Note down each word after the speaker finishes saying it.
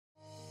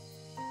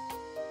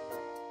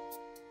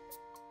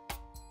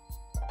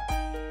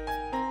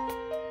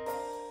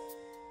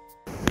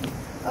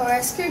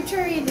Our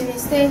scripture reading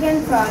is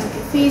taken from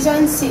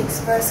Ephesians 6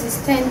 verses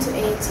 10 to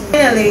 18.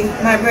 Finally,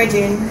 my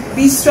brethren,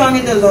 be strong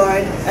in the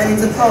Lord and in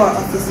the power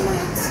of his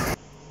might.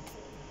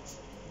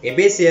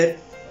 எபேசியர்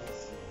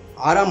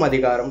 6ஆம்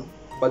அதிகாரம்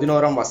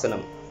 11ஆம்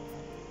வசனம்.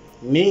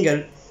 நீங்கள்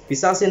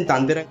పిశాసిన్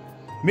తంత్ర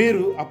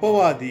మీరు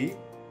అపవాది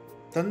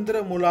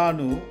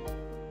తంత్రములను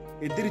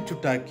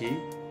ఎదిరిచుటాకి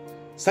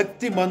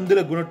శక్తి మందుల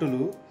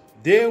గుణటులు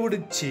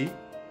దేవుడిచ్చి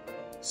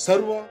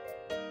సర్వ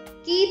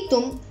कि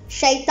तुम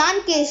शैतान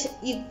के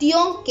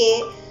युक्तियों के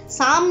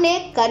सामने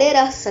खड़े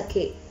रह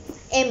सके.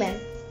 Amen.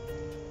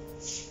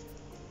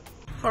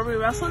 For we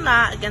wrestle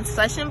not against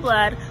flesh and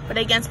blood, but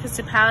against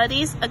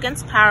principalities,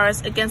 against powers,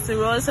 against the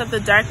rulers of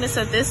the darkness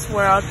of this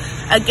world,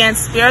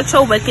 against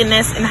spiritual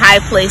wickedness in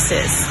high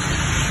places.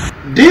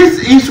 This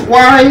is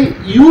why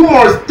you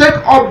must take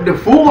up the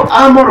full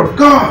armor of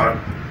God,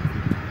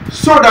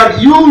 so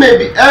that you may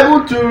be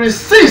able to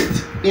resist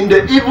in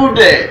the evil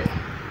day,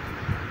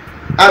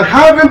 and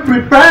having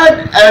prepared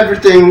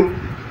everything,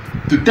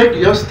 to take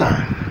your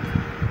stand.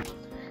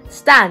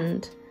 Stand,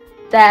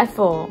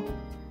 therefore,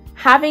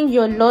 having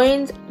your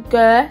loins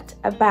girt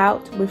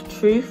about with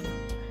truth,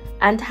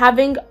 and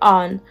having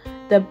on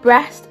the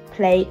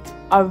breastplate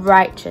of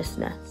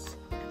righteousness.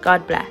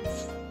 God bless.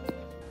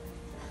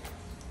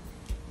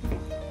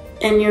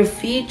 And your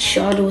feet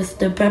shod with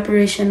the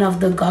preparation of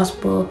the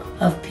gospel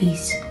of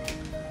peace.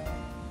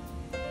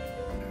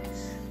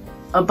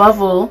 Above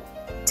all,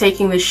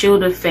 taking the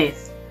shield of faith,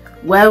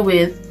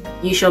 wherewith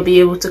ye shall be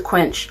able to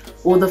quench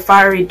all the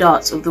fiery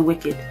darts of the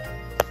wicked.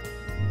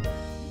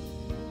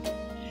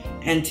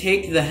 And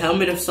take the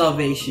helmet of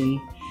salvation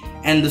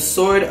and the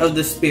sword of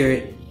the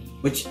Spirit,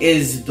 which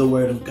is the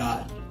word of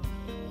God.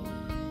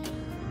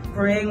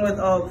 Praying with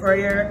all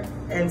prayer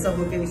and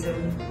supplication,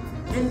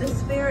 in the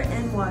spirit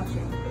and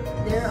watching,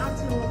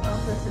 thereunto with all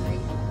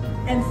perseverance,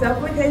 and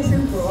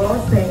supplication for all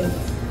saints.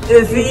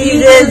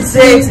 Ephesians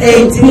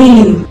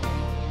 6:18.